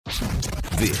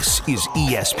This is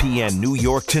ESPN New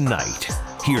York Tonight.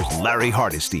 Here's Larry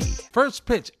Hardesty. First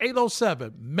pitch,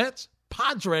 8:07, Mets,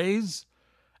 Padres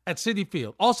at Citi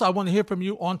Field. Also, I want to hear from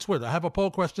you on Twitter. I have a poll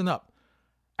question up.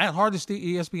 At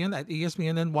Hardesty ESPN, at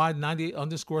ESPNNY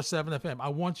 98_7 FM. I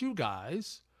want you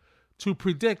guys to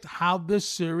predict how this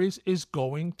series is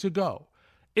going to go.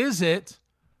 Is it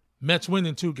Mets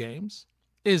winning 2 games?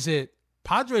 Is it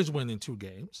Padres winning 2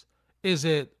 games? Is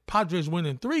it Padres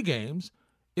winning 3 games?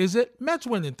 Is it Mets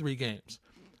winning 3 games?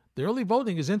 The early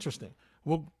voting is interesting.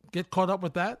 We'll get caught up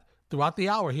with that throughout the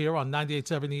hour here on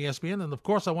 98.7 ESPN. And, of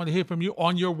course, I want to hear from you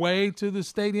on your way to the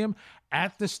stadium,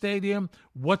 at the stadium.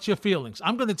 What's your feelings?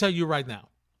 I'm going to tell you right now.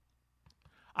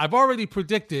 I've already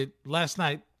predicted last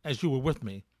night, as you were with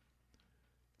me,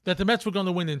 that the Mets were going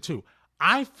to win in 2.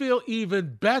 I feel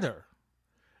even better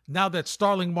now that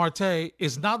Starling Marte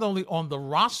is not only on the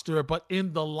roster, but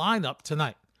in the lineup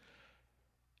tonight.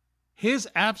 His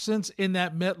absence in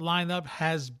that Met lineup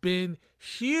has been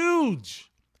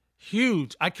huge.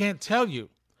 Huge. I can't tell you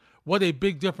what a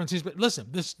big difference he's been. Listen,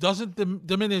 this doesn't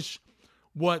diminish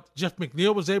what Jeff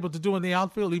McNeil was able to do in the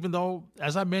outfield, even though,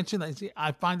 as I mentioned,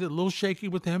 I find it a little shaky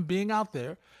with him being out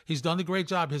there. He's done a great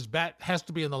job. His bat has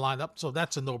to be in the lineup, so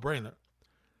that's a no-brainer.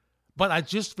 But I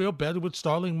just feel better with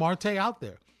Starling Marte out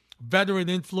there. Veteran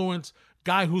influence,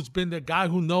 guy who's been there, guy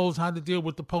who knows how to deal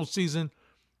with the postseason.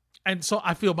 And so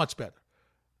I feel much better.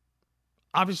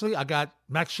 Obviously, I got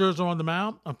Max Scherzer on the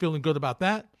mound. I'm feeling good about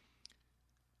that.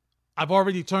 I've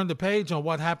already turned the page on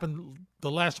what happened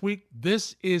the last week.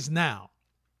 This is now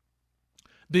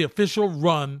the official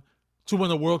run to win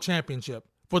a world championship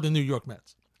for the New York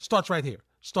Mets. Starts right here.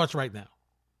 Starts right now.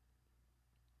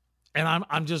 And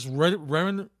I'm just ready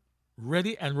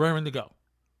and raring to go.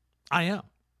 I am.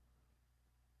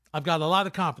 I've got a lot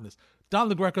of confidence.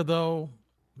 Don LaGreca, though,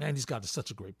 man, he's got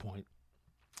such a great point.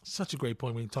 Such a great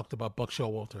point when he talked about Buck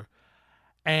Showalter.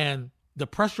 And the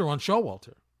pressure on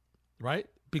Showalter, right?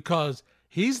 Because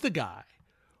he's the guy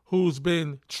who's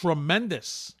been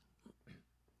tremendous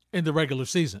in the regular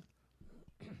season.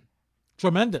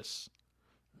 Tremendous.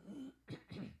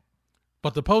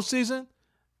 But the postseason,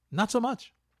 not so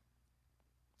much.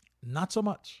 Not so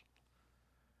much.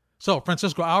 So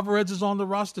Francisco Alvarez is on the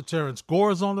roster. Terrence Gore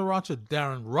is on the roster.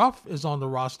 Darren Ruff is on the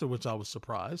roster, which I was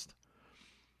surprised.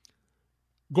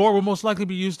 Gore will most likely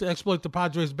be used to exploit the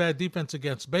Padres' bad defense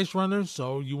against base runners,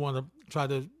 so you want to try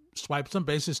to swipe some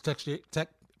bases,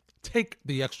 take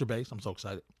the extra base. I'm so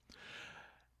excited.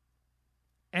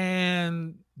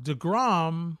 And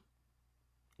DeGrom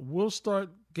will start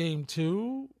game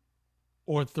 2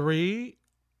 or 3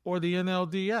 or the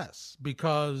NLDS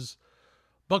because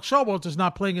Buck Showalter's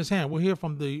not playing his hand. We'll hear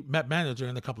from the Met manager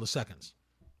in a couple of seconds.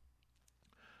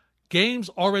 Games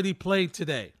already played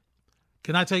today.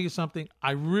 Can I tell you something?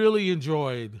 I really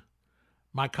enjoyed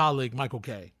my colleague, Michael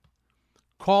Kay,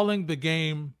 calling the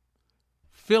game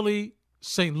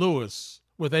Philly-St. Louis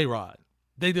with A-Rod.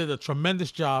 They did a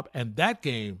tremendous job, and that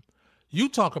game, you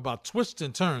talk about twists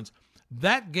and turns,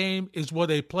 that game is what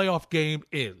a playoff game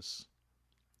is.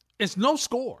 It's no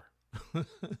score.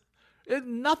 It's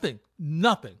nothing.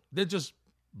 They're just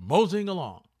moseying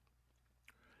along.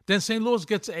 Then St. Louis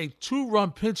gets a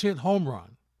 2-run pinch hit home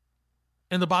run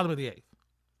in the bottom of the 8th.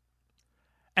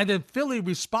 And then Philly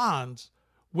responds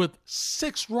with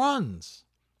 6 runs.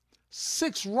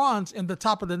 6 runs in the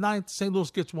top of the 9th. St.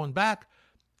 Louis gets one back.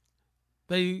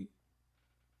 They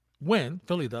win,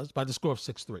 Philly does, by the score of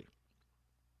 6-3.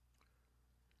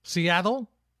 Seattle,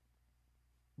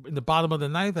 in the bottom of the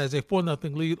 9th, has a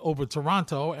 4-0 lead over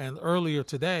Toronto. And earlier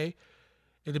today,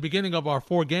 in the beginning of our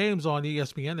 4 games on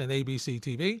ESPN and ABC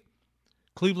TV,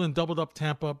 Cleveland doubled up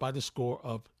Tampa by the score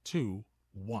of 2-1.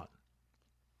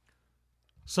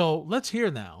 So let's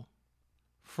hear now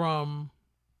from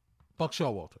Buck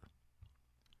Showalter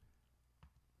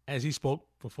as he spoke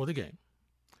before the game.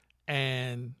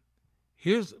 And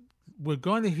we're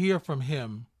going to hear from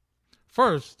him.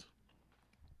 First,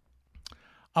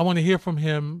 I want to hear from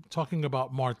him talking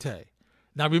about Marte.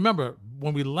 Now, remember,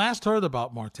 when we last heard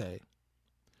about Marte,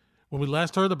 he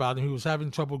was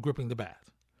having trouble gripping the bat.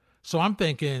 So I'm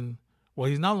thinking, well,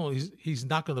 he's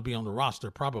not going to be on the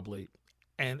roster probably,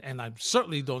 and I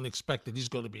certainly don't expect that he's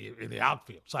going to be in the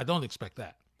outfield. So I don't expect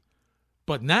that.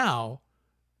 But now,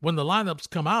 when the lineups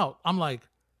come out, I'm like,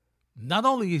 not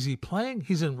only is he playing,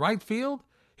 he's in right field.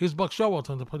 Here's Buck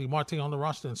Showalter putting Marte on the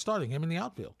roster and starting him in the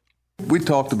outfield. We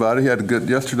talked about it.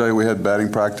 Yesterday we had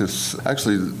batting practice.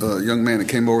 Actually, a young man that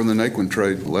came over in the Naquin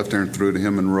trade, left-hander, threw to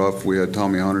him in rough. We had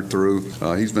Tommy Hunter through.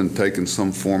 He's been taking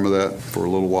some form of that for a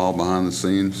little while behind the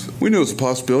scenes. We knew it was a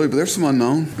possibility, but there's some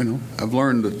unknown. I've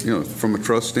learned that, from a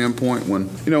trust standpoint, when,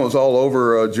 it was all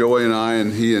over, Joey and I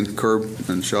and he and Kerb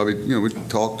and Shabby, we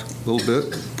talked a little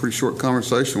bit. Pretty short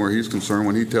conversation where he's concerned.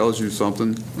 When he tells you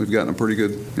something, we've gotten a pretty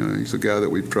good, he's a guy that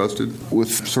we've trusted.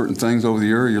 With certain things over the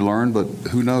year, you learn, but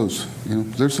who knows?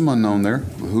 There's some unknown there.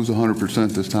 Who's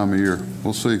 100% this time of year?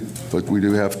 We'll see. But we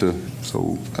do have to,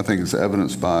 so I think it's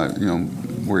evidenced by,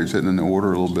 where he's hitting in the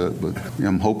order a little bit. But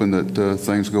I'm hoping that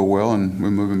things go well and we're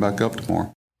moving back up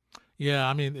tomorrow. Yeah,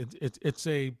 I mean, it's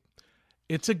a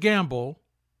gamble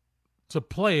to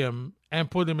play him and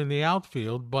put him in the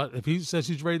outfield, but if he says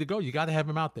he's ready to go, you got to have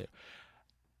him out there.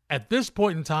 At this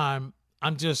point in time,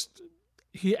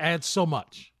 he adds so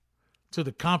much to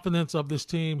the confidence of this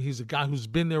team. He's a guy who's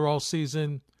been there all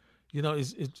season.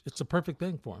 It's a perfect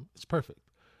thing for him. It's perfect.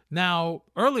 Now,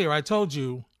 earlier I told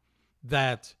you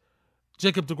that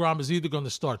Jacob deGrom is either going to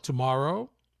start tomorrow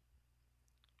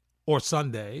or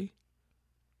Sunday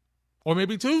or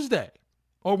maybe Tuesday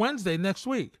or Wednesday next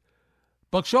week.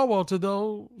 Buck Showalter,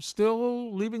 though,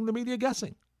 still leaving the media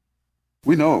guessing.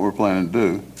 We know what we're planning to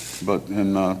do, but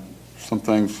some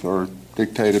things are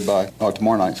dictated by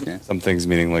tomorrow night's game. Some things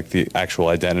meaning like the actual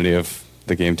identity of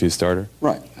the Game 2 starter?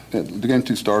 Right. The Game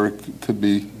 2 starter could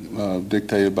be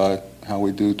dictated by how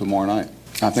we do tomorrow night.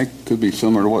 I think it could be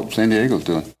similar to what San Diego's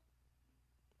doing.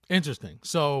 Interesting.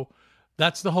 So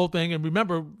that's the whole thing. And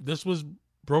remember, this was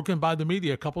broken by the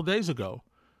media a couple days ago,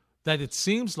 that it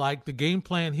seems like the game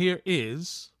plan here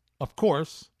is, of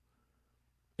course,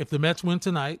 if the Mets win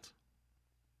tonight,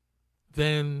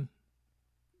 then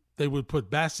they would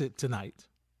put Bassett tonight,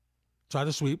 try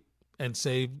to sweep, and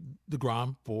save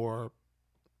deGrom for,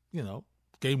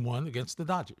 game 1 against the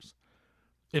Dodgers.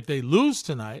 If they lose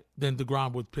tonight, then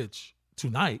deGrom would pitch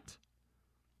tomorrow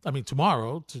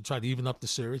to try to even up the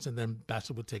series, and then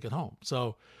Bassett would take it home.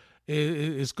 So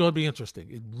it's going to be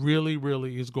interesting. It really,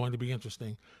 really is going to be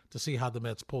interesting to see how the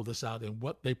Mets pull this out and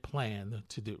what they plan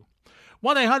to do.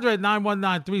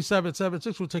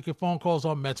 1-800-919-3776. We'll take your phone calls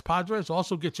on Mets Padres.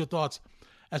 Also get your thoughts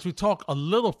as we talk a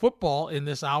little football in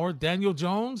this hour. Daniel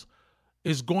Jones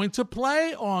is going to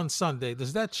play on Sunday.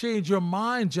 Does that change your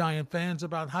mind, Giant fans,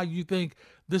 about how you think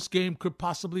this game could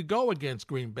possibly go against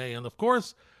Green Bay? And, of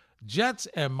course, Jets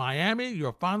and Miami,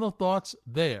 your final thoughts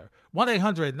there.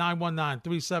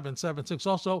 1-800-919-3776.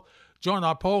 Also, join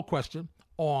our poll question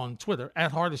on Twitter,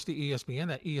 at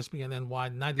HardestyESPN, at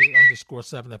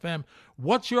ESPNNY98_7FM.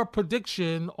 What's your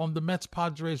prediction on the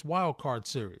Mets-Padres wildcard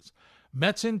series?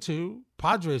 Mets in 2,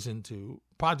 Padres in 2,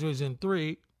 Padres in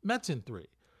 3, Mets in 3.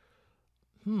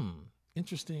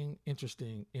 Interesting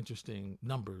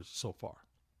numbers so far.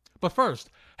 But first,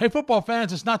 hey, football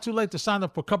fans, it's not too late to sign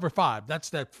up for Cover 5.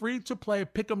 That's that free-to-play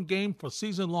pick-em game for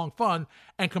season-long fun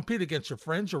and compete against your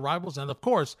friends, your rivals, and, of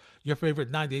course, your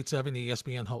favorite 98.7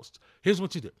 ESPN hosts. Here's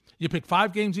what you do. You pick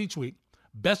 5 games each week.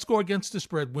 Best score against the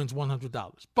spread wins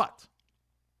 $100. But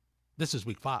this is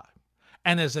week 5.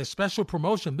 And as a special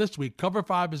promotion this week, Cover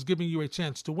 5 is giving you a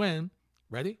chance to win.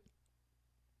 Ready?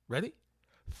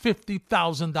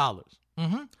 $50,000.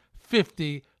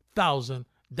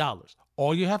 $50,000.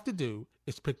 All you have to do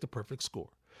is pick the perfect score.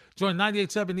 Join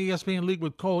 98.7 ESPN League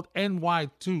with code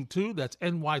NY22. That's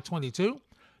NY22.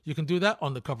 You can do that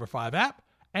on the Cover 5 app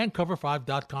and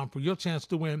cover5.com for your chance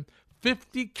to win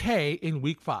 $50K in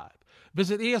week 5.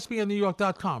 Visit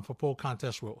ESPNNewYork.com for full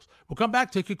contest rules. We'll come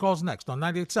back, take your calls next on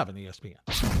 98.7 ESPN.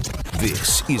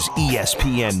 This is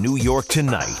ESPN New York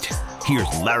Tonight.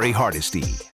 Here's Larry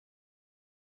Hardesty.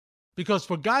 Because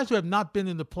for guys who have not been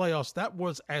in the playoffs, that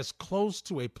was as close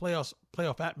to a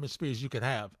playoff atmosphere as you could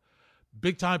have.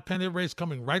 Big-time pennant race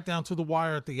coming right down to the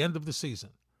wire at the end of the season.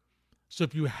 So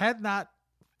if you had not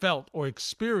felt or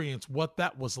experienced what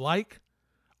that was like,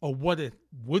 or what it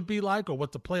would be like, or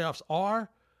what the playoffs are,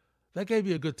 that gave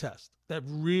you a good test. That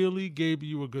really gave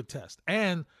you a good test.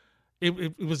 And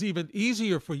it was even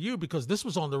easier for you because this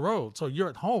was on the road, so you're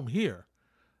at home here.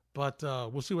 But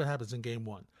we'll see what happens in Game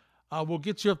 1. We'll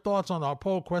get your thoughts on our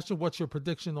poll question. What's your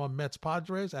prediction on Mets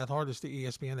Padres? At Hardesty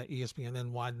ESPN, at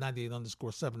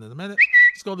ESPNNY98_7 in a minute.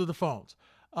 Let's go to the phones.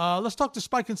 Let's talk to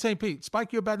Spike in St. Pete.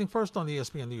 Spike, you're batting first on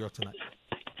ESPN New York Tonight.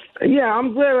 Yeah,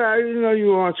 I'm glad. I didn't know you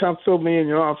were on time. Filled me in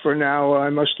your offer now.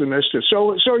 I must have missed it.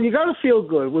 So you got to feel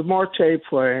good with Marte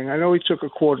playing. I know he took a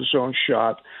cortisone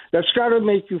shot. That's got to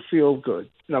make you feel good,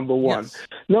 number one. Yes.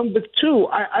 Number two,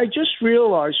 I just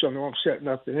realized something. I'm setting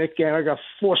up the Nick game. I got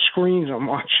 4 screens I'm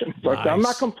watching, but nice. I'm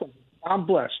not complaining. I'm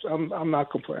blessed. I'm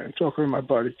not complaining. I'm talking to my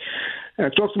buddy. And I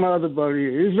talked to my other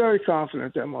buddy. He's very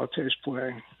confident that Marte's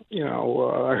playing.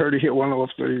 I heard he hit one off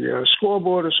the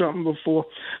scoreboard or something before.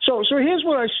 So here's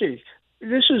what I see.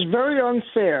 This is very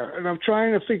unfair, and I'm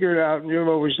trying to figure it out, and you're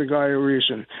always the guy of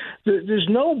reason. There's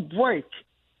no break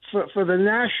for the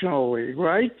National League,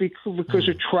 right, because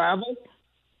of travel.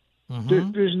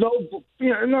 Mm-hmm. There's no –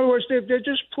 in other words, they're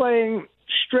just playing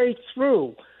straight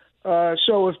through.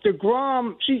 So if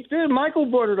DeGrom – see, Michael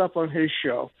brought it up on his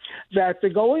show, that they're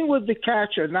going with the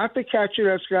catcher, not the catcher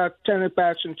that's got 10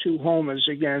 at-bats and 2 homers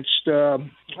against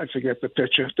I forget the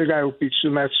pitcher, the guy who beats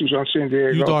the Mets who's on San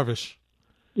Diego. Yu Darvish.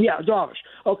 Yeah, Darvish.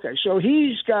 Okay, so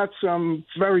he's got some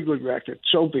very good record.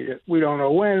 So be it. We don't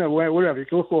know when or whatever. You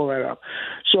can look all that up.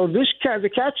 So the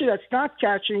catcher that's not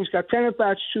catching, he's got 10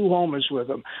 at-bats, 2 homers with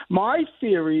him. My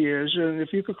theory is, and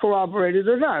if you could corroborate it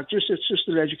or not, it's just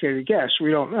an educated guess.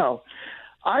 We don't know.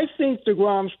 I think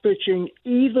DeGrom's pitching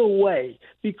either way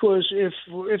because if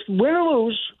win or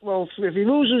lose, well, if he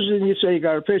loses, then you say you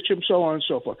got to pitch him, so on and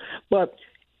so forth. But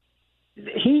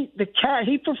he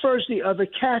prefers the other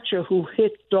catcher who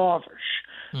hit Darvish.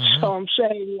 Mm-hmm. So I'm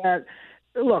saying that,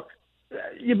 look,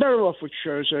 you're better off with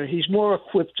Scherzer. He's more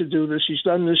equipped to do this. He's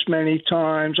done this many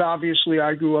times. Obviously,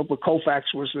 I grew up with Koufax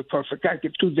was the perfect guy.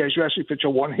 Give 2 days rest, he pitch a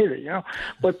one-hitter,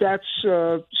 But that's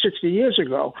 60 years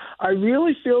ago. I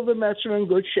really feel the Mets are in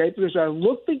good shape because I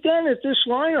looked again at this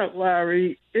lineup,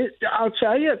 Larry. I'll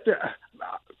tell you,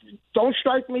 don't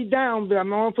strike me down, but I'm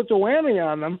not going to put the whammy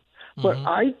on them. But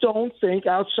I don't think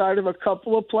outside of a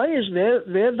couple of players,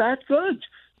 they're that good.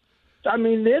 I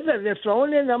mean, they're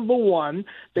throwing in number one.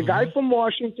 The guy from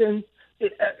Washington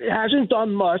hasn't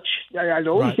done much. I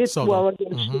know he hit well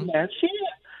against the Mets. Yeah.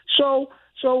 So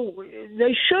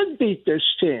they should beat this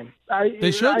team.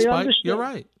 They should, Spike.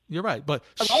 You're right. But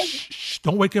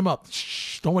don't wake him up.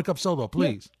 Don't wake up Soto,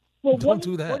 please. Yeah. Well, don't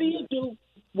do that. What do you do?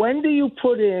 When do you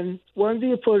put in,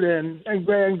 and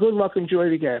good luck, enjoy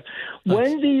the game.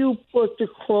 When do you put the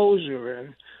closer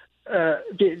in?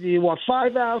 Do you want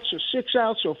 5 outs or 6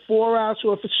 outs or 4 outs?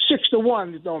 Or if it's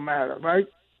 6-1, it don't matter, right?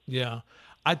 Yeah.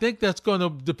 I think that's going to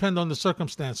depend on the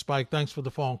circumstance, Spike. Thanks for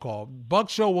the phone call. Buck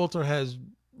Showalter has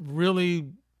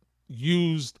really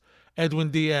used Edwin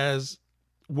Diaz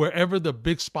wherever the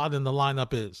big spot in the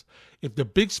lineup is. If the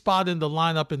big spot in the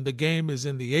lineup in the game is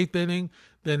in the 8th inning,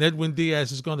 then Edwin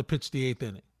Diaz is going to pitch the 8th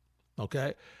inning.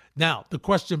 Okay? Now, the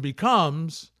question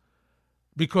becomes,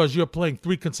 because you're playing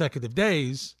 3 consecutive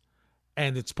days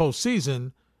and it's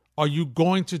postseason, are you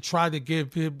going to trying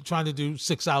to do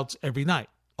 6 outs every night?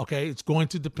 Okay? It's going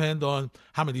to depend on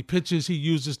how many pitches he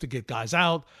uses to get guys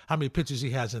out, how many pitches he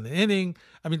has in the inning.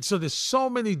 I mean, so there's so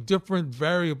many different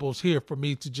variables here for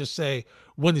me to just say,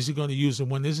 when is he going to use him?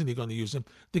 When isn't he going to use him?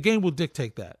 The game will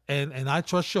dictate that. And I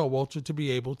trust Showalter to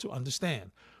be able to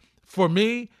understand. For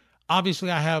me,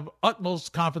 obviously, I have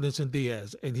utmost confidence in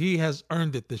Diaz, and he has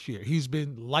earned it this year. He's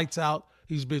been lights out.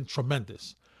 He's been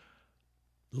tremendous.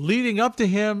 Leading up to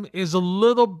him is a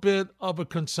little bit of a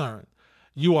concern.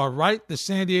 You are right. The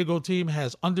San Diego team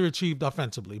has underachieved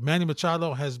offensively. Manny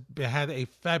Machado has had a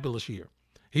fabulous year.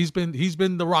 He's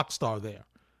been the rock star there.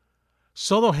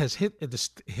 Soto has hit at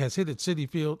Citi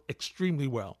Field extremely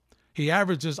well. He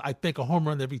averages, I think, a home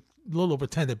run every little over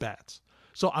 10 at bats.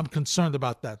 So I'm concerned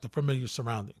about that, the familiar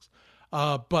surroundings.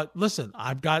 But listen,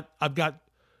 I've got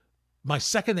my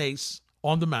second ace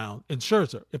on the mound in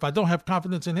Scherzer. If I don't have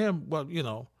confidence in him, well,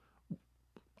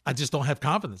 I just don't have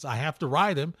confidence. I have to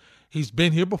ride him. He's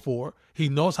been here before. He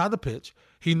knows how to pitch.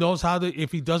 He knows how to,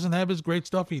 if he doesn't have his great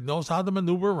stuff, he knows how to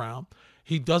maneuver around.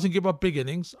 He doesn't give up big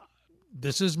innings.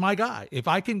 This is my guy. If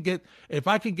I can get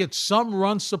some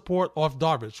run support off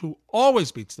Darvish, who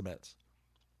always beats the Mets,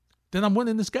 then I'm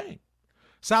winning this game.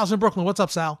 Sal's in Brooklyn. What's up,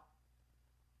 Sal?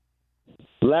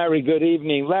 Larry, good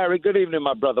evening.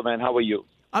 My brother, man. How are you?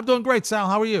 I'm doing great, Sal.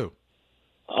 How are you?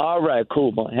 All right,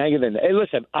 cool, man. Hang it in there. Hey,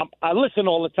 listen, I listen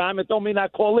all the time. It don't mean I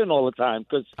call in all the time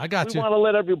because we want to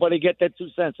let everybody get their 2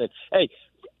 cents in. Hey,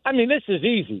 I mean, this is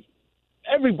easy.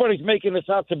 Everybody's making this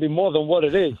out to be more than what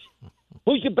it is.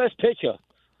 Who's your best pitcher?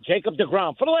 Jacob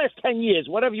deGrom. For the last 10 years,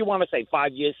 whatever you want to say,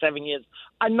 5 years, 7 years,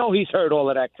 I know he's heard all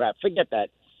of that crap. Forget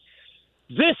that.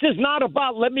 This is not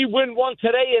about let me win one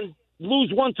today and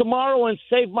lose one tomorrow and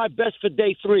save my best for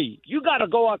day 3. You got to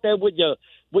go out there with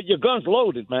your guns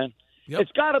loaded, man. Yep.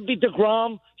 It's got to be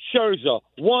DeGrom, Scherzer,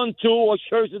 1, 2, or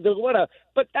Scherzer, whatever.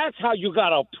 But that's how you got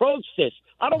to approach this.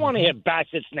 I don't want to hear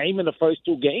Bassett's name in the first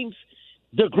 2 games.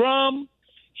 DeGrom,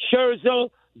 Scherzer,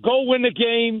 go win the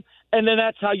game, and then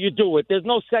that's how you do it. There's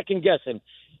no second guessing.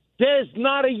 There's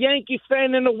not a Yankee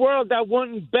fan in the world that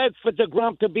wouldn't beg for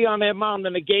DeGrom to be on their mound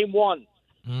in the game 1.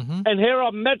 Mm-hmm. And here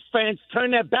are Mets fans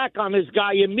turn their back on this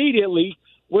guy immediately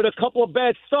with a couple of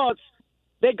bad starts.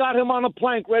 They got him on a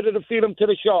plank ready to feed him to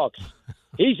the Sharks.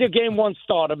 He's your game one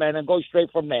starter, man, and go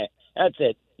straight from there. That's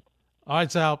it. All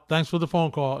right, Sal, thanks for the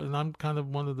phone call. And I'm kind of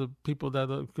one of the people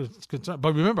that are concerned.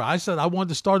 But remember, I said I wanted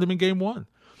to start him in game one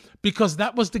because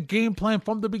that was the game plan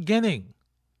from the beginning.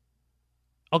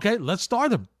 Okay, let's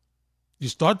start him. You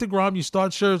start DeGrom, you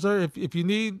start Scherzer. If you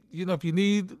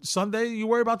need Sunday, you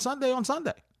worry about Sunday on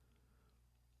Sunday.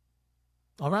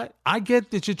 All right? I get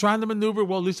that you're trying to maneuver.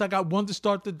 Well, at least I got one to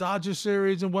start the Dodgers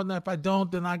series and whatnot. If I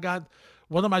don't, then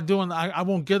what am I doing? I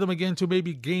won't get them again to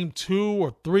maybe game 2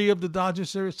 or 3 of the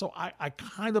Dodgers series. So I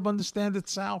kind of understand it,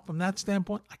 Sal, from that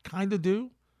standpoint. I kind of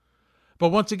do. But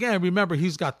once again, remember,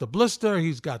 he's got the blister.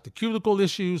 He's got the cuticle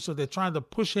issues. So they're trying to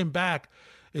push him back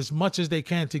as much as they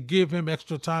can to give him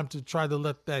extra time to try to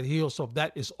let that heal. So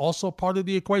that is also part of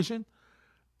the equation.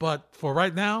 But for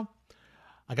right now,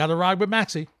 I got to ride with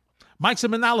Maxie. Mike's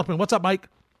in Manalapan. What's up, Mike?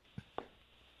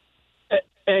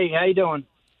 Hey, how you doing?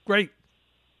 Great.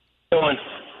 Doing?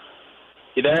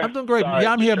 You there? I'm doing great. Sorry,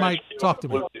 yeah, I'm here, Mike. Talk to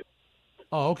me.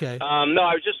 Oh, okay. No,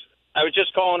 I was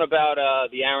just calling about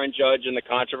the Aaron Judge and the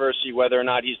controversy, whether or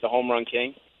not he's the home run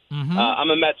king. Mm-hmm. I'm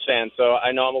a Mets fan, so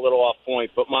I know I'm a little off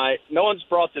point. But no one's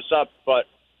brought this up, but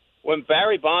when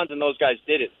Barry Bonds and those guys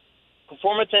did it,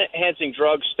 performance-enhancing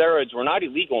drugs, steroids, were not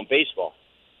illegal in baseball.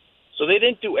 So they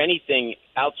didn't do anything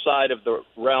outside of the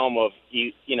realm of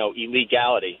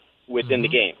illegality within the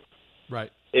game.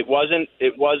 Right. It wasn't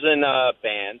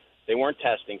banned. They weren't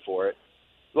testing for it.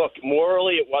 Look,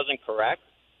 morally it wasn't correct,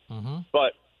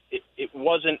 but it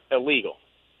wasn't illegal.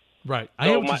 Right. I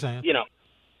hear what you're saying. You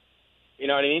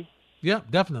know what I mean? Yeah,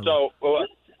 definitely. So,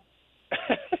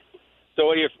 so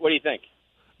what do you think?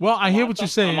 Well, I hear what you're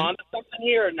saying. I'm on to something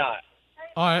here or not?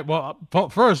 All right. Well,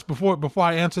 first, before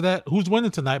I answer that, who's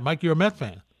winning tonight, Mike? You're a Met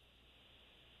fan.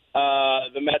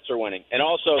 The Mets are winning, and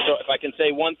also, so if I can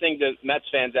say one thing to Mets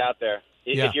fans out there,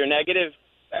 if you're negative,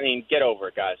 I mean, get over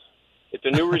it, guys. It's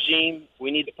a new regime.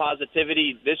 We need the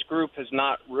positivity. This group has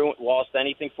not lost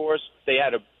anything for us. They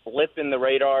had a blip in the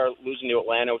radar losing to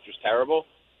Atlanta, which was terrible,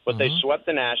 but they swept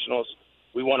the Nationals.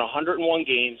 We won 101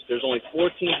 games. There's only 4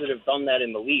 teams that have done that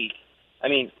in the league. I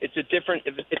mean, it's a different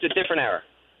era.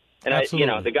 And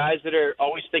the guys that are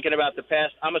always thinking about the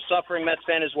past, I'm a suffering Mets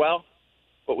fan as well,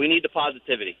 but we need the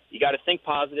positivity. You got to think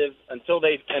positive until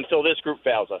this group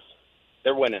fails us.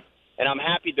 They're winning, and I'm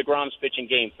happy DeGrom's pitching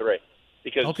Game 3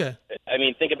 because I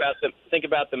mean, think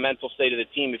about the mental state of the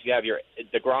team. If you have your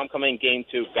DeGrom coming in Game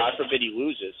 2, God forbid he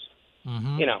loses,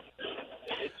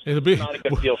 it'll be not a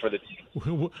good feel for the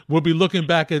team. We'll be looking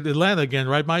back at Atlanta again,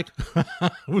 right, Mike?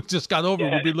 We just got over.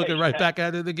 We'll be looking right back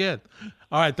at it again.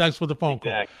 All right, thanks for the phone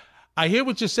call. I hear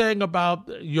what you're saying about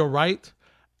you're right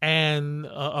and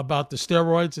about the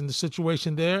steroids and the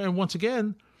situation there. And once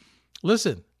again,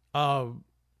 listen,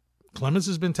 Clemens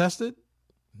has been tested,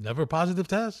 never a positive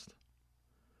test.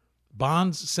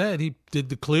 Bonds said he did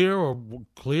the clear,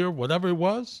 whatever it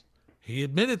was. He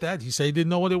admitted that. He said he didn't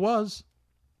know what it was.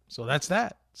 So that's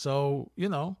that. So,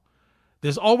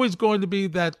 there's always going to be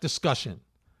that discussion.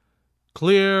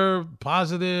 Clear,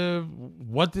 positive,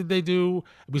 what did they do?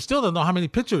 We still don't know how many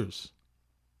pitchers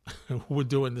were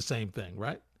doing the same thing,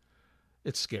 right?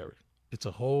 It's scary. It's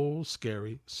a whole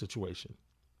scary situation.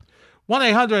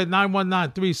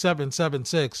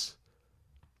 1-800-919-3776.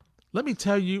 Let me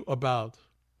tell you about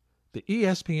the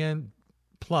ESPN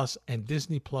Plus and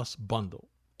Disney Plus bundle.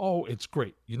 Oh, it's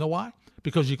great. You know why?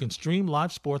 Because you can stream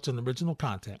live sports and original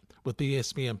content with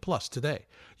ESPN Plus today.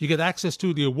 You get access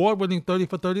to the award-winning 30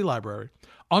 for 30 library,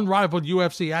 unrivaled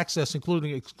UFC access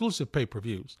including exclusive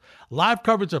pay-per-views, live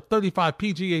coverage of 35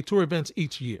 PGA Tour events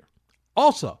each year.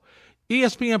 Also,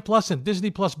 ESPN Plus and Disney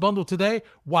Plus bundle today.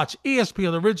 Watch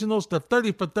ESPN Originals, the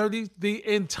 30 for 30, the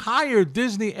entire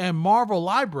Disney and Marvel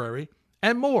library,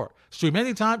 and more. Stream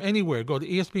anytime, anywhere. Go to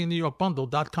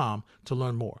ESPNNewYorkBundle.com to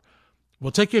learn more.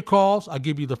 We'll take your calls. I'll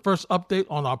give you the first update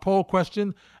on our poll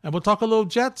question, and we'll talk a little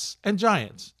Jets and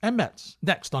Giants and Mets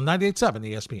next on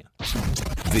 98.7 ESPN.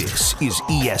 This is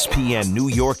ESPN New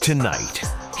York Tonight.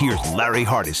 Here's Larry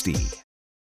Hardesty.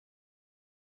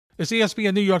 It's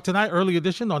ESPN New York Tonight, early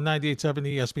edition on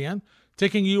 98.7 ESPN.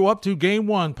 Taking you up to Game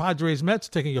 1, Padres Mets,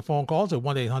 taking your phone calls at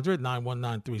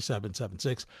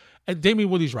 1-800-919-3776. And Damien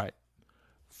Woody's right.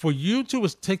 For you to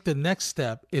take the next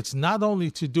step, it's not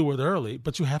only to do it early,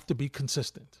 but you have to be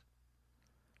consistent.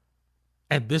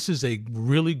 And this is a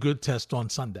really good test on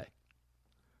Sunday.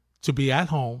 To be at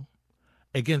home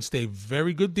against a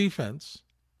very good defense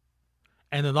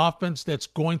and an offense that's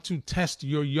going to test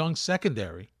your young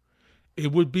secondary,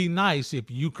 it would be nice if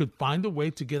you could find a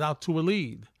way to get out to a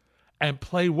lead and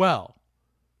play well.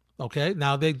 Okay,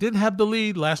 now they did have the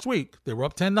lead last week. They were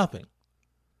up 10-0.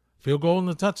 Field goal and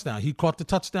the touchdown. He caught the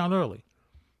touchdown early.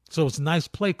 So it's nice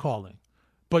play calling.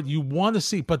 But you want to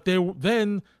see, but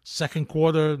then second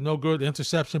quarter, no good,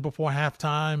 interception before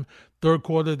halftime. Third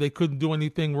quarter, they couldn't do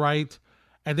anything right.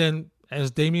 And then,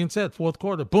 as Damian said, fourth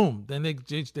quarter, boom, then they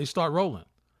start rolling.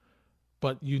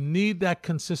 But you need that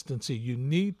consistency. You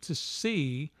need to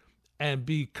see and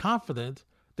be confident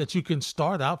that you can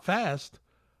start out fast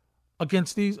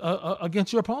against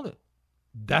against your opponent.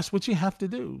 That's what you have to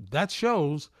do. That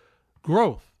shows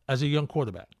growth as a young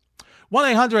quarterback.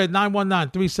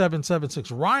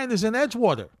 1-800-919-3776. Ryan is in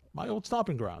Edgewater, my old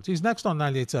stomping grounds. He's next on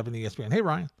 98.7 ESPN. Hey,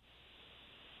 Ryan.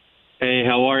 Hey,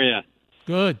 how are you?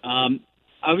 Good. I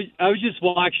was just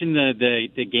watching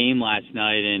the game last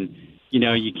night, and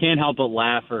you can't help but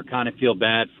laugh or kind of feel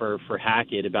bad for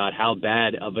Hackett about how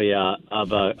bad of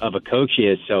a coach he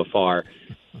is so far.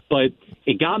 But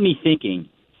it got me thinking.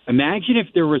 Imagine if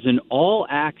there was an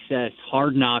all-access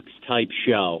Hard Knocks type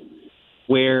show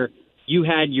where you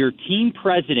had your team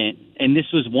president, and this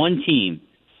was one team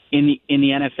in the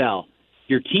NFL.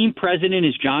 Your team president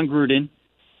is John Gruden.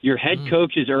 Your head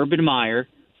coach is Urban Meyer.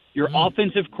 Your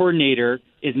offensive coordinator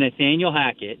is Nathaniel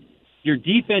Hackett. Your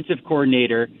defensive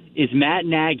coordinator is Matt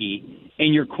Nagy.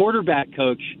 And your quarterback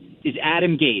coach is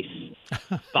Adam Gase.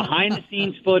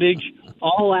 Behind-the-scenes footage,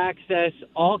 all access,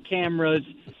 all cameras.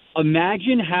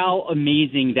 Imagine how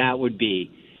amazing that would be.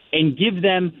 And give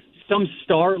them some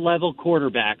star-level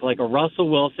quarterback like a Russell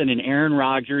Wilson and Aaron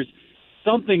Rodgers,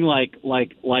 something like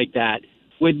that.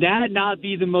 Would that not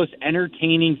be the most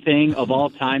entertaining thing of all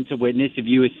time to witness if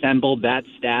you assembled that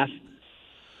staff?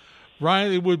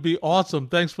 Ryan, it would be awesome.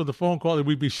 Thanks for the phone call.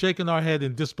 We'd be shaking our head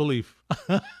in disbelief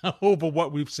over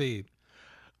what we've seen.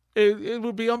 It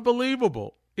would be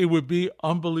unbelievable. It would be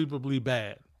unbelievably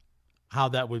bad how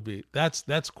that would be.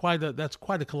 That's quite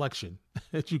a collection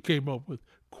that you came up with.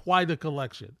 Quite a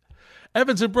collection.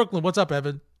 Evan's in Brooklyn. What's up,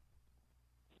 Evan?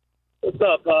 What's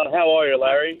up? How are you,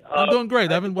 Larry? I'm doing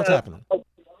great, Evan. What's happening?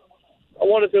 I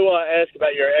wanted to ask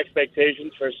about your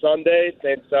expectations for Sunday,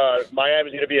 since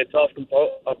Miami's going to be a tough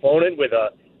opponent.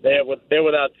 They're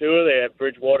without Tua, they have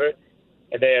Bridgewater,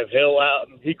 and they have Hill out.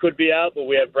 He could be out, but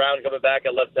we have Brown coming back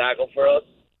at left tackle for us.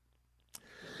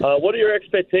 What are your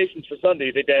expectations for Sunday?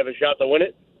 You think they have a shot to win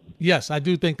it? Yes, I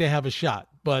do think they have a shot.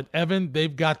 But Evan,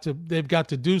 they've got to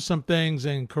do some things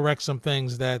and correct some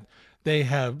things that they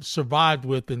have survived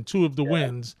with in two of the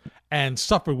wins and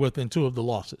suffered with in two of the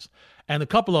losses. And a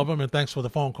couple of them, and thanks for the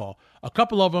phone call, a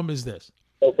couple of them is this.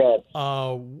 No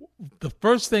problem. The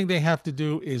first thing they have to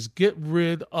do is get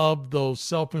rid of those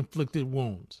self-inflicted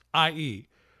wounds, i.e.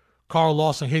 Carl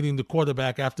Lawson hitting the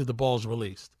quarterback after the ball's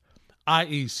released,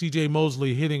 i.e. C.J.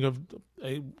 Mosley hitting a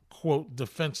quote,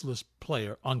 defenseless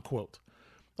player, unquote.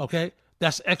 Okay?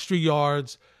 That's extra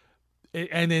yards.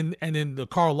 And in the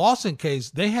Carl Lawson case,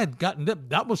 they had gotten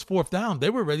that was fourth down. They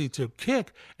were ready to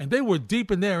kick, and they were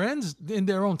deep in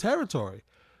their own territory.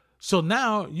 So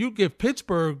now you give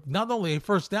Pittsburgh not only a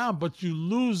first down, but you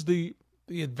lose the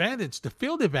advantage, the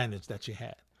field advantage that you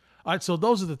had. All right, so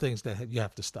those are the things that you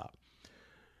have to stop.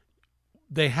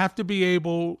 They have to be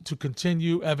able to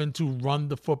continue, Evan, to run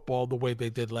the football the way they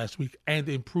did last week and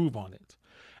improve on it.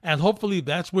 And hopefully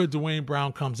that's where Dwayne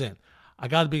Brown comes in. I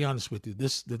got to be honest with you.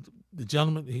 The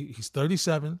gentleman, he's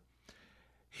 37.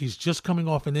 He's just coming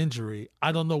off an injury.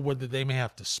 I don't know whether they may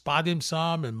have to spot him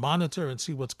some and monitor and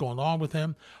see what's going on with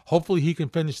him. Hopefully he can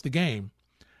finish the game.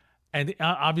 And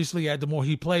obviously, the more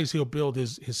he plays, he'll build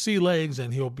his sea legs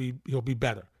and he'll be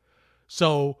better.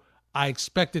 So I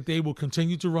expect that they will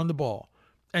continue to run the ball.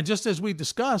 And just as we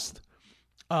discussed,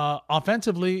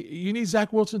 offensively, you need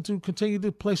Zach Wilson to continue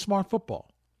to play smart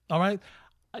football. All right?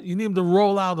 You need him to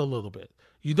roll out a little bit.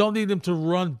 You don't need him to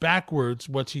run backwards,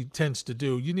 which he tends to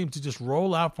do. You need him to just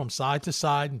roll out from side to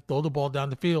side and throw the ball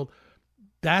down the field.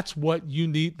 That's what you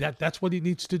need. That's what he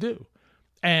needs to do.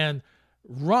 And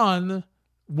run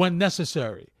when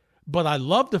necessary. But I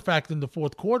love the fact in the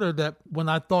fourth quarter that when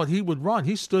I thought he would run,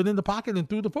 he stood in the pocket and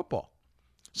threw the football.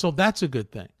 So that's a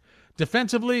good thing.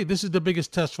 Defensively, this is the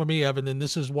biggest test for me, Evan, and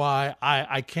this is why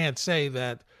I can't say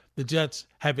that the Jets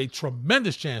have a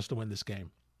tremendous chance to win this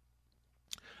game.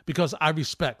 Because I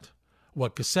respect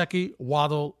what Gesicki,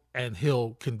 Waddle, and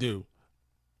Hill can do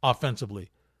offensively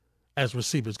as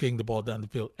receivers, getting the ball down the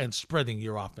field and spreading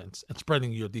your offense and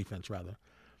spreading your defense, rather.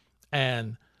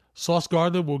 And Sauce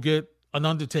Gardner will get an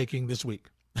undertaking this week.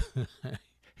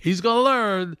 He's going to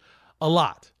learn a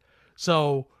lot.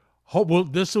 So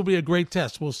this will be a great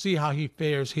test. We'll see how he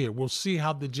fares here. We'll see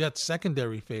how the Jets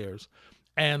secondary fares.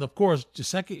 And, of course,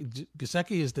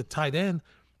 Gesicki is the tight end.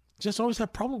 Jets always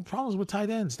have problems with tight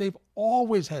ends. They've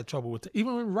always had trouble with it,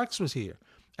 even when Rex was here.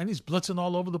 And he's blitzing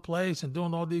all over the place and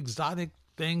doing all the exotic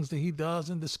things that he does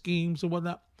and the schemes and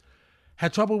whatnot.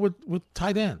 Had trouble with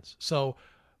tight ends. So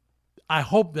I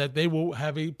hope that they will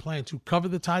have a plan to cover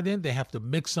the tight end. They have to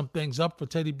mix some things up for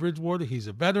Teddy Bridgewater. He's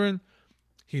a veteran.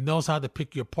 He knows how to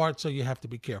pick you apart, so you have to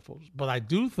be careful. But I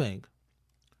do think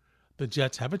the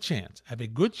Jets have a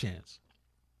good chance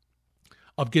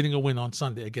of getting a win on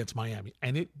Sunday against Miami.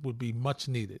 And it would be much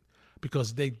needed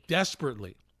because they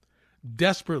desperately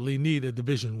need a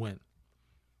division win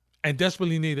and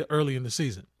desperately need it early in the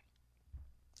season.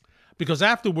 Because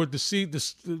afterward, the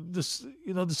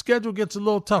schedule gets a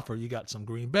little tougher. You got some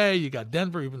Green Bay, you got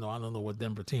Denver, even though I don't know what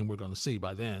Denver team we're going to see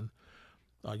by then.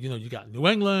 You got New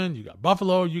England, you got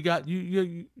Buffalo,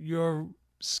 your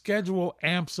schedule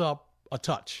amps up a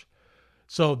touch.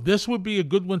 So this would be a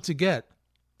good one to get.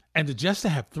 And the Jets to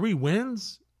have 3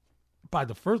 wins by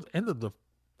the end of the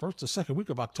first or second week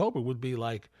of October would be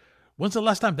like, when's the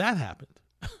last time that happened?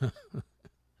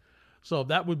 So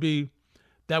that would be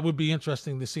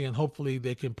interesting to see, and hopefully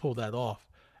they can pull that off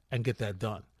and get that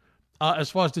done. As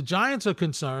far as the Giants are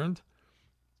concerned,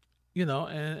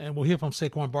 and we'll hear from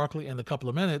Saquon Barkley in a couple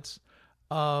of minutes.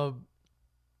 Landon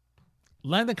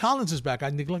Collins is back. I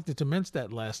neglected to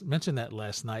mention that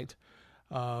last night.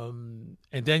 And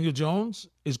Daniel Jones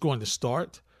is going to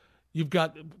start. You've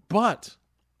got, but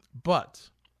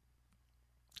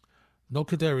no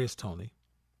Kadarius Toney.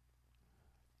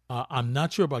 I'm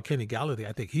not sure about Kenny Galladay.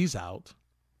 I think he's out.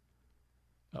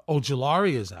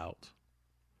 Ojulari is out.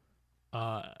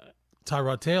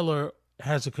 Tyrod Taylor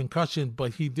has a concussion,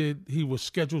 but he was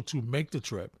scheduled to make the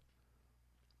trip.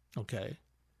 Okay.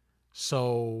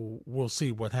 So we'll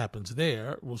see what happens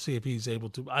there. We'll see if he's able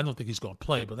to. I don't think he's going to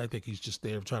play, but I think he's just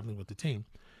there traveling with the team.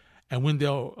 And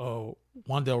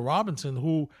Wan'Dale Robinson,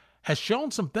 who has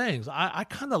shown some things. I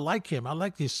kind of like him. I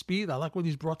like his speed. I like what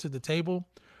he's brought to the table,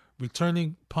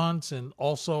 returning punts and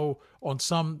also on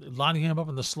some lining him up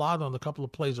in the slot on a couple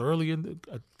of plays early in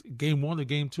game 1 or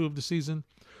game 2 of the season.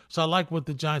 So I like what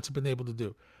the Giants have been able to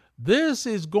do. This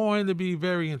is going to be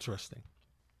very interesting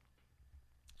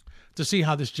to see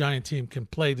how this Giant team can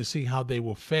play, to see how they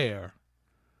will fare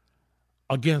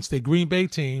against a Green Bay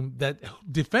team that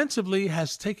defensively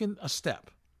has taken a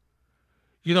step.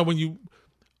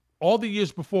 All the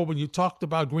years before, when you talked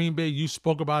about Green Bay, you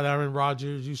spoke about Aaron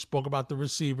Rodgers, you spoke about the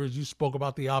receivers, you spoke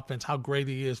about the offense, how great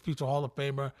he is, future Hall of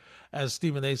Famer. As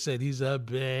Stephen A. said, he's a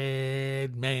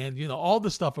bad man. All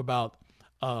the stuff about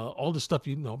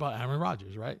about Aaron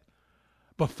Rodgers, right?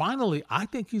 But finally, I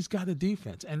think he's got a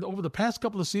defense. And over the past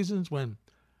couple of seasons when,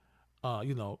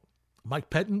 Mike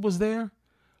Pettin was there,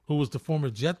 who was the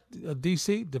former Jet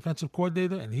DC defensive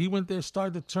coordinator, and he went there,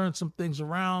 started to turn some things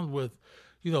around with,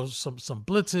 some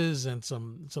blitzes and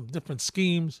some different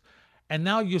schemes. And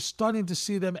now you're starting to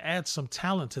see them add some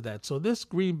talent to that. So this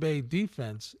Green Bay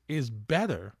defense is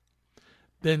better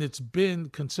than it's been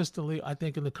consistently, I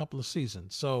think, in a couple of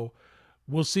seasons. So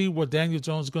we'll see what Daniel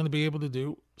Jones is going to be able to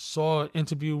do. Saw an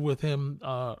interview with him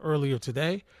earlier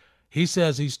today. He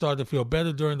says he started to feel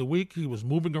better during the week. He was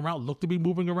moving around, looked to be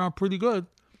moving around pretty good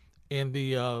in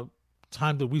the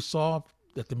time that we saw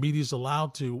that the media is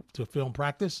allowed to film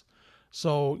practice.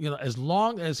 So, as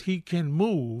long as he can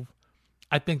move,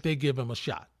 I think they give him a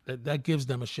shot. That gives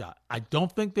them a shot. I don't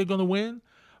think they're going to win,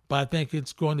 but I think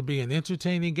it's going to be an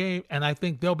entertaining game, and I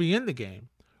think they'll be in the game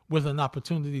with an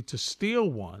opportunity to steal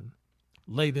one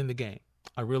late in the game.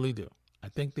 I really do. I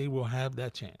think they will have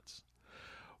that chance.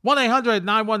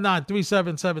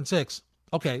 1-800-919-3776.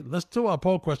 Okay, let's do our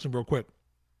poll question real quick.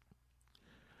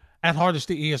 At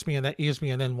Hardesty ESPN, at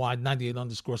ESPNNY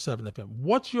 98_7 FM.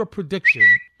 What's your prediction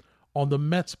on the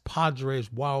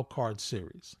Mets-Padres wild card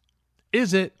series?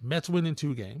 Is it Mets winning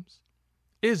 2 games?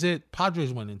 Is it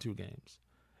Padres winning 2 games?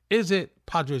 Is it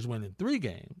Padres winning 3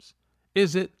 games?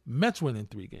 Is it Mets winning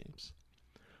 3 games?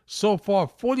 So far,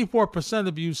 44%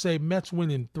 of you say Mets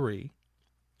winning 3.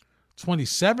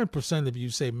 27% of you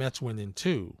say Mets winning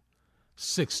 2.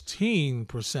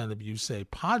 16% of you say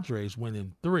Padres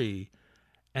winning 3.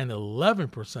 And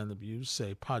 11% of you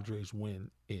say Padres win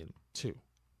in 2.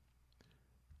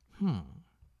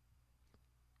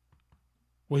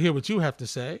 We'll hear what you have to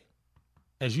say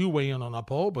as you weigh in on our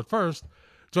poll. But first,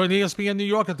 join ESPN New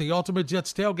York at the Ultimate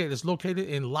Jets Tailgate. It's located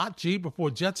in Lot G before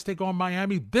Jets take on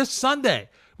Miami this Sunday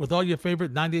with all your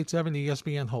favorite 98.7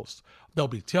 ESPN hosts. There'll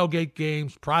be tailgate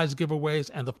games, prize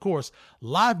giveaways, and, of course,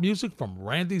 live music from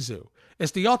Randy Zoo.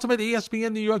 It's the Ultimate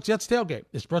ESPN New York Jets Tailgate.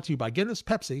 It's brought to you by Guinness,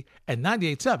 Pepsi, and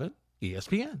 98.7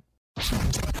 ESPN.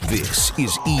 This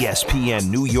is ESPN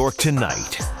New York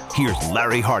Tonight. Here's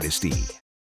Larry Hardesty.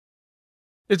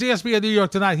 It's ESPN New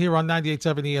York Tonight here on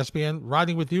 98.7 ESPN,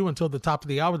 riding with you until the top of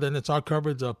the hour. Then it's our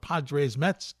coverage of Padres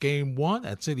Mets Game 1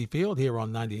 at Citi Field here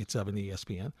on 98.7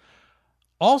 ESPN.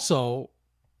 Also,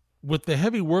 with the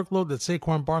heavy workload that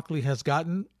Saquon Barkley has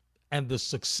gotten and the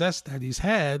success that he's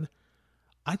had,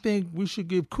 I think we should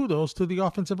give kudos to the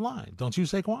offensive line. Don't you,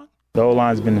 Saquon? The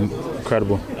O-line's been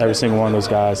incredible. Every single one of those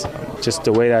guys, just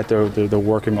the way that they're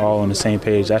working all on the same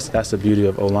page. That's the beauty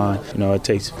of O-line. You know, it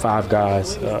takes 5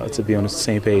 guys to be on the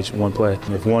same page, one play.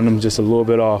 And if one of them just a little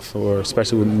bit off, or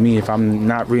especially with me, if I'm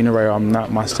not reading it right, or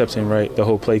my steps ain't right, the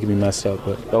whole play can be messed up.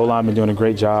 But the O-line been doing a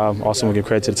great job. Also, we give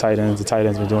credit to the tight ends. The tight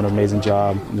ends been doing an amazing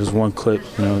job. There's one clip,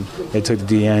 you know, they took the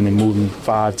DN and moved him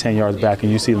 5-10 yards back,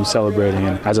 and you see them celebrating.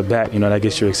 And as a back, you know, that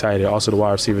gets you excited. Also, the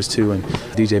wide receivers too, and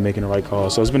DJ making the right call.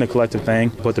 So it's been a collective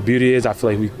thing, but the beauty is I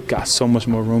feel like we got so much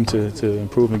more room to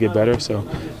improve and get better, so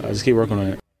just keep working on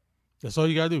it. That's all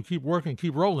you got to do. Keep working,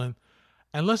 keep rolling.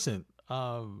 And listen,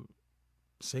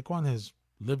 Saquon has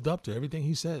lived up to everything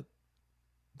he said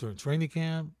during training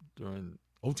camp, during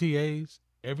OTAs,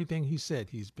 everything he said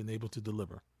he's been able to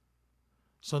deliver.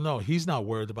 So no, he's not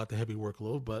worried about the heavy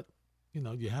workload, but you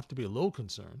know, you have to be a little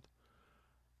concerned.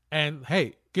 And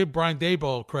hey, give Brian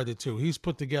Daboll credit too. He's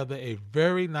put together a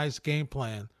very nice game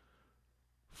plan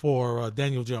for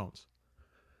Daniel Jones.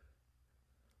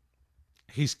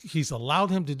 He's allowed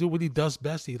him to do what he does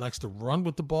best. He likes to run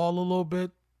with the ball a little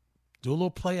bit, do a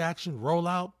little play action, roll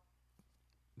out.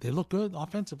 They look good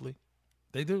offensively.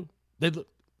 They do. They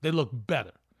look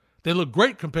better. They look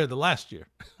great compared to last year.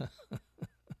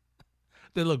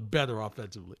 They look better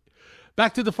offensively.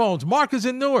 Back to the phones. Mark is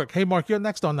in Newark. Hey, Mark, you're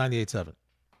next on 98.7.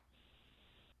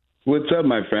 What's up,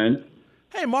 my friend?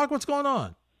 Hey, Mark, what's going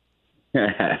on?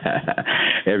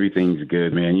 Everything's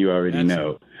good, man. You already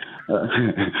know.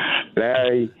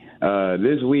 Larry,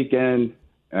 this weekend,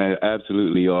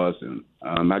 absolutely awesome.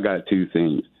 I got 2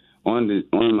 things. On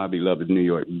my beloved New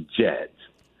York Jets.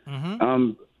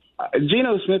 Mm-hmm.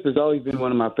 Geno Smith has always been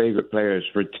one of my favorite players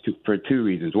for 2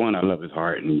 reasons. One, I love his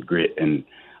heart and grit and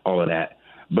all of that.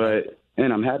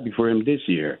 And I'm happy for him this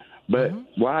year. But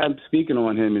why I'm speaking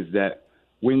on him is that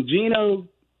when Geno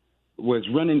was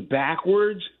running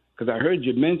backwards, because I heard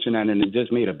you mention that, and it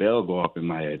just made a bell go off in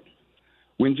my head.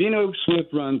 When Geno Smith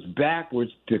runs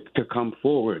backwards to come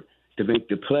forward to make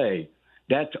the play,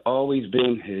 that's always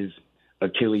been his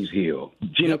Achilles heel.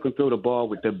 Geno can throw the ball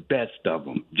with the best of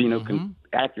them. Geno can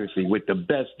accuracy with the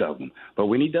best of them. But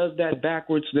when he does that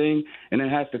backwards thing and then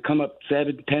has to come up 10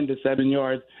 to 7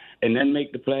 yards and then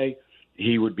make the play,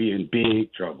 he would be in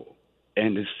big trouble.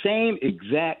 And the same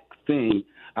exact thing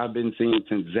I've been seeing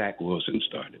since Zach Wilson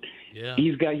started. Yeah.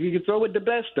 You can throw with the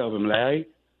best of them, Larry.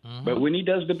 But when he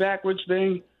does the backwards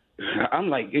thing, I'm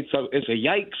like, it's a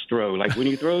yikes throw. Like when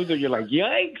he throws it, you're like,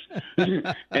 yikes.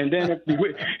 And then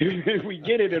if we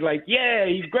get it, they're like, yeah,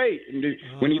 he's great. And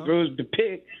when he throws the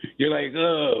pick, you're like,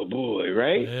 oh boy,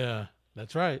 right? Yeah,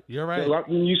 that's right. You're right. So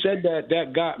when you said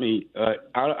that got me.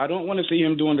 I don't want to see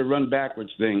him doing the run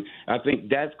backwards thing. I think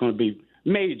that's going to be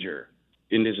major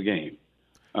in this game.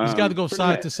 He's got to go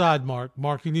side to side, Mark.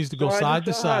 Mark, he needs to go side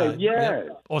to side. Yeah.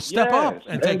 Or step up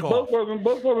and take off.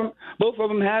 Both of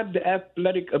them have the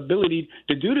athletic ability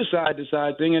to do the side to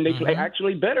side thing, and they play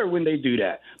actually better when they do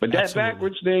that. But that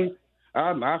backwards thing,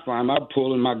 I find I'm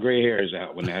pulling my gray hairs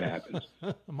out when that happens.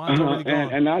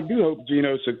 And I do hope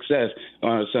Geno's success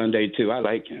on Sunday too. I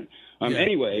like him.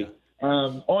 Anyway,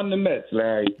 on the Mets,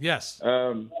 Larry. Yes.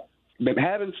 But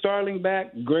having Starling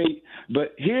back, great.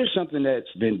 But here's something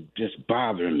that's been just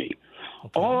bothering me.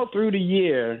 Okay. All through the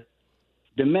year,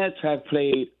 the Mets have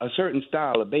played a certain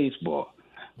style of baseball.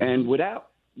 And without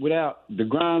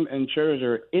DeGrom and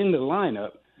Scherzer in the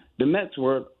lineup, the Mets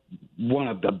were one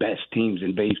of the best teams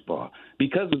in baseball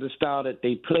because of the style that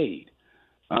they played.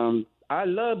 I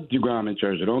love DeGrom and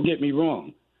Scherzer, don't get me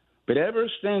wrong. But ever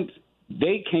since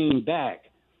they came back,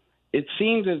 it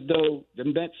seems as though the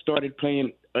Mets started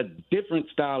playing a different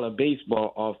style of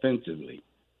baseball offensively.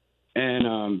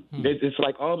 And it's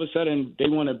like all of a sudden they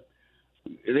want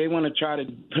to try to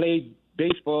play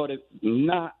baseball that's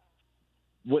not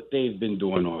what they've been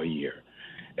doing all year.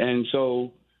 And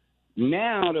so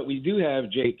now that we do have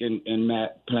Jake and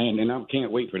Matt playing, and I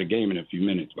can't wait for the game in a few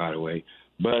minutes, by the way,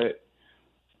 but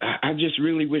I just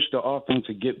really wish the offense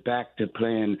would get back to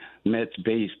playing Mets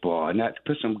baseball and not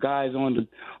put some guys on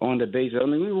the base. I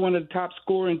mean, we were one of the top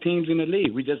scoring teams in the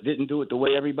league. We just didn't do it the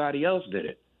way everybody else did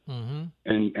it. Mm-hmm.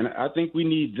 And I think we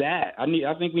need that. I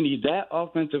think we need that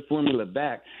offensive formula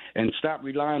back and stop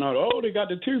relying on, they got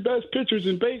the 2 best pitchers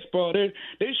in baseball. They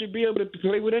should be able to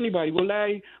play with anybody. Well,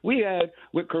 Larry, we had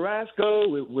with Carrasco,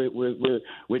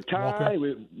 with Ty,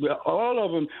 with all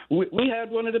of them. We had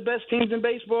one of the best teams in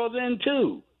baseball then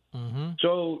too. Mm-hmm.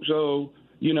 So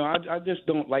I just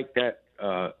don't like that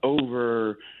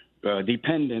over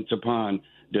dependence upon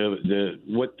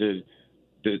the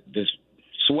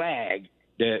swag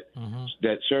that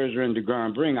Scherzer and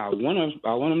DeGrom bring. I want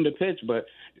them to pitch, but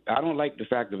I don't like the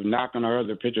fact of knocking our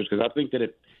other pitchers because I think that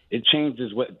it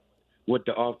changes what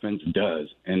the offense does,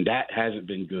 and that hasn't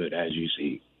been good, as you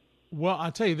see. Well,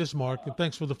 I'll tell you this, Mark, and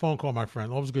thanks for the phone call, my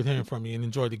friend. Always good hearing from you and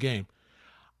enjoy the game.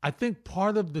 I think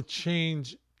part of the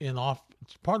change in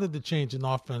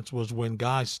offense was when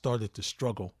guys started to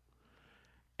struggle,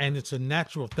 and it's a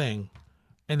natural thing,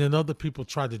 and then other people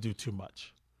try to do too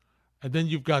much. And then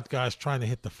you've got guys trying to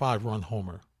hit the 5-run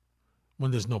homer when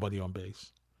there's nobody on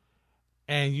base.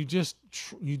 And you just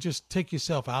take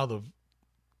yourself out of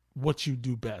what you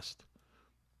do best.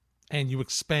 And you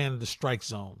expand the strike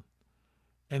zone.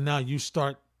 And now you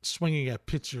start swinging at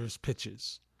pitchers'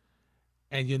 pitches.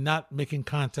 And you're not making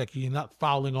contact. You're not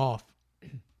fouling off,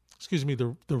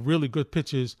 the really good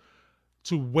pitches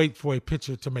to wait for a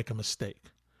pitcher to make a mistake.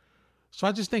 So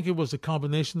I just think it was a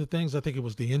combination of things. I think it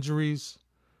was the injuries.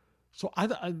 So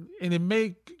and it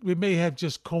may have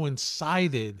just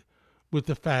coincided with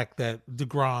the fact that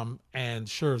DeGrom and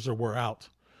Scherzer were out.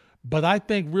 But I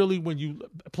think really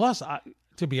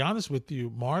to be honest with you,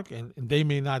 Mark, and they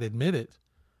may not admit it,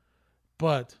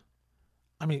 but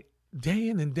I mean, day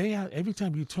in and day out, every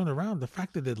time you turn around, the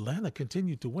fact that Atlanta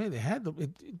continued to win, it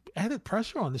added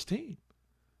pressure on this team.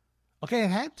 Okay, it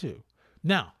had to.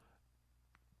 Now,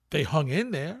 they hung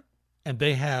in there and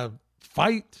they have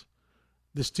fight.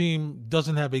 This team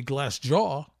doesn't have a glass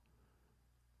jaw.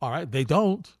 All right, they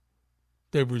don't.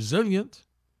 They're resilient.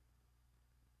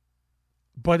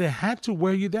 But it had to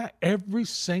wear you down. Every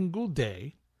single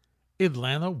day,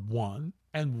 Atlanta won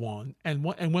and won and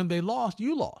won. And when they lost,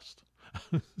 you lost.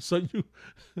 So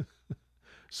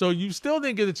you still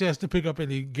didn't get a chance to pick up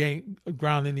any gain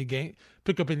on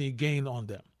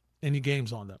them, any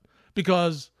games on them.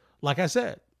 Because, like I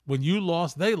said, when you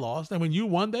lost, they lost. And when you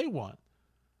won, they won.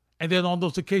 And then on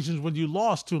those occasions when you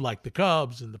lost to like the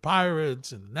Cubs and the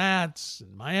Pirates and the Nats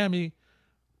and Miami,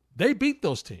 they beat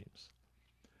those teams.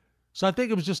 So I think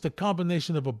it was just a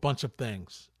combination of a bunch of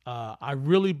things. I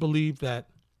really believe that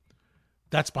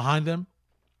that's behind them.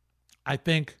 I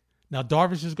think now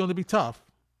Darvish is going to be tough.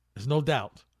 There's no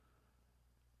doubt.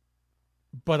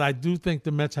 But I do think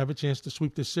the Mets have a chance to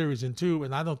sweep this series in 2,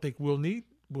 and I don't think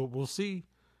we'll see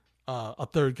a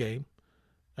third game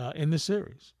in this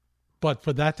series. But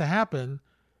for that to happen,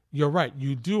 you're right.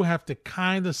 You do have to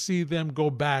kind of see them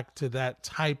go back to that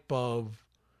type of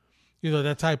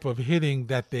hitting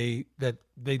that they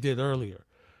did earlier.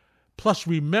 Plus,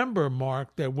 remember,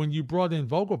 Mark, that when you brought in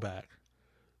Vogelback,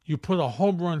 you put a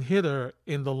home run hitter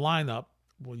in the lineup.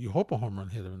 Well, you hope a home run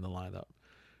hitter in the lineup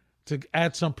to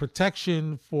add some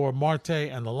protection for Marte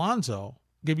and Alonso,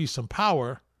 give you some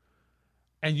power.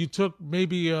 And you took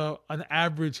maybe an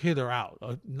average hitter out.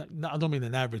 I don't mean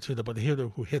an average hitter, but a hitter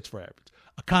who hits for average.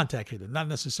 A contact hitter, not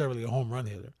necessarily a home run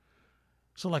hitter.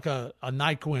 So like a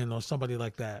Nyquin or somebody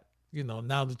like that.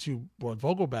 Now that you brought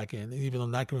Vogelback in, and even though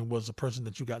Nyquin was a person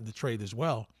that you got in the trade as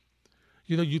well,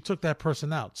 you took that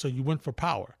person out. So you went for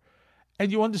power.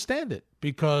 And you understand it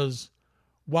because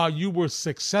while you were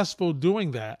successful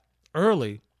doing that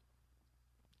early,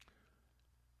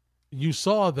 you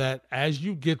saw that as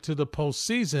you get to the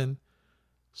postseason,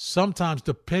 sometimes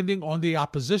depending on the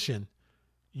opposition,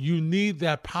 you need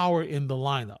that power in the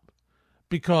lineup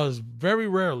because very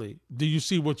rarely do you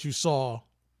see what you saw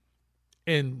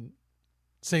in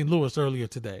St. Louis earlier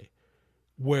today,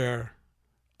 where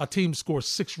a team scores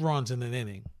 6 runs in an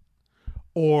inning,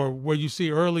 or where you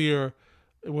see earlier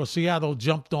where Seattle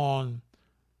jumped on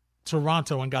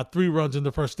Toronto and got 3 runs in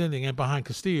the first inning, and behind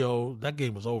Castillo, that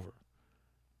game was over.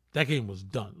 That game was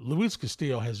done. Luis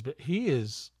Castillo he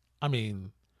has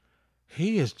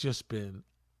just been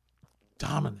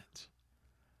dominant.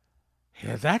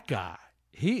 Yeah, that guy,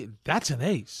 that's an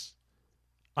ace.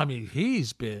 I mean,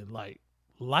 he's been like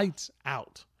lights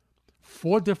out.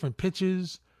 4 different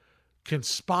pitches, can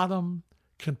spot them,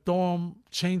 can throw them,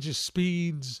 change his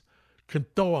speeds, can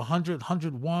throw 100,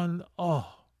 101. Oh,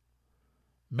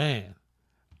 man.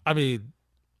 I mean,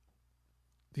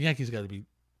 the Yankees got to be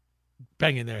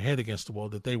banging their head against the wall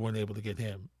that they weren't able to get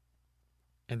him,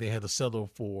 and they had to settle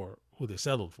for who they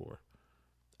settled for,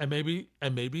 and maybe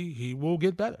he will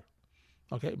get better.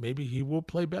 Okay, maybe he will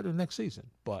play better next season.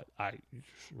 But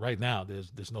right now,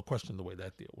 there's no question the way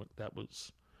that deal went. That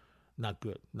was not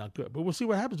good. But we'll see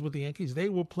what happens with the Yankees. They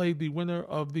will play the winner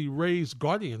of the Rays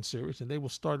Guardian series, and they will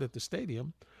start at the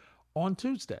stadium on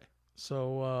Tuesday.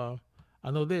 So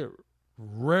I know they're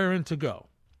raring to go.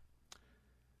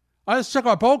 All right, let's check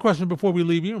our poll question before we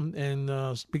leave you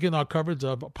and begin our coverage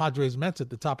of Padres-Mets at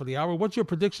the top of the hour. What's your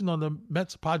prediction on the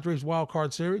Mets-Padres wild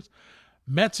card series?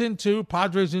 Mets in 2,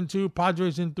 Padres in 2,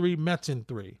 Padres in 3, Mets in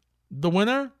 3. The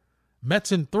winner,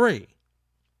 Mets in 3.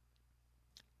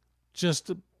 Just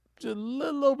a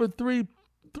little over 3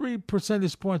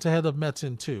 percentage points ahead of Mets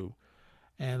in 2.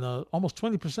 And almost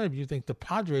 20% of you think the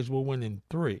Padres will win in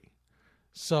 3.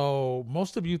 So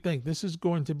most of you think this is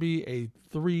going to be a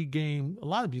 3-game. A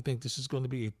lot of you think this is going to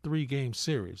be a 3-game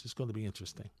series. It's going to be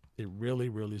interesting. It really,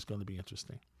 really is going to be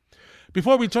interesting.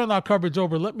 Before we turn our coverage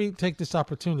over, let me take this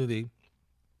opportunity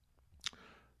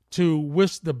to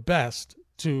wish the best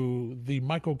to the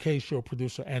Michael K. Show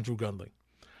producer, Andrew Gundling.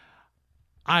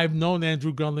 I've known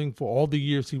Andrew Gundling for all the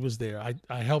years he was there.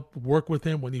 I helped work with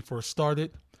him when he first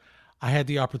started. I had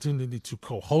the opportunity to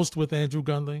co-host with Andrew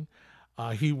Gundling.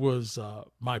 He was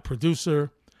my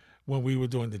producer when we were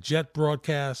doing the Jet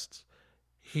broadcasts.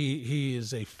 He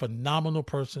is a phenomenal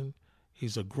person.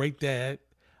 He's a great dad,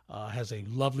 has a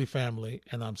lovely family,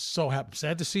 and I'm so happy. I'm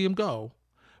sad to see him go,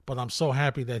 but I'm so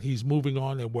happy that he's moving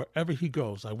on, and wherever he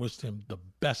goes, I wish him the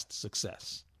best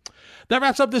success. That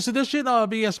wraps up this edition of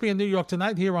ESPN New York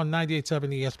Tonight here on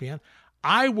 98.7 ESPN.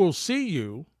 I will see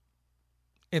you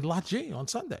in La G on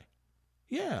Sunday.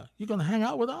 Yeah, you're gonna hang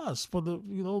out with us for the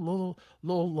little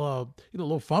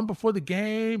fun before the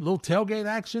game, little tailgate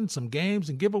action, some games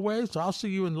and giveaways. So I'll see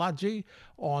you in La G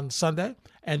on Sunday,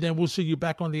 and then we'll see you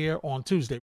back on the air on Tuesday.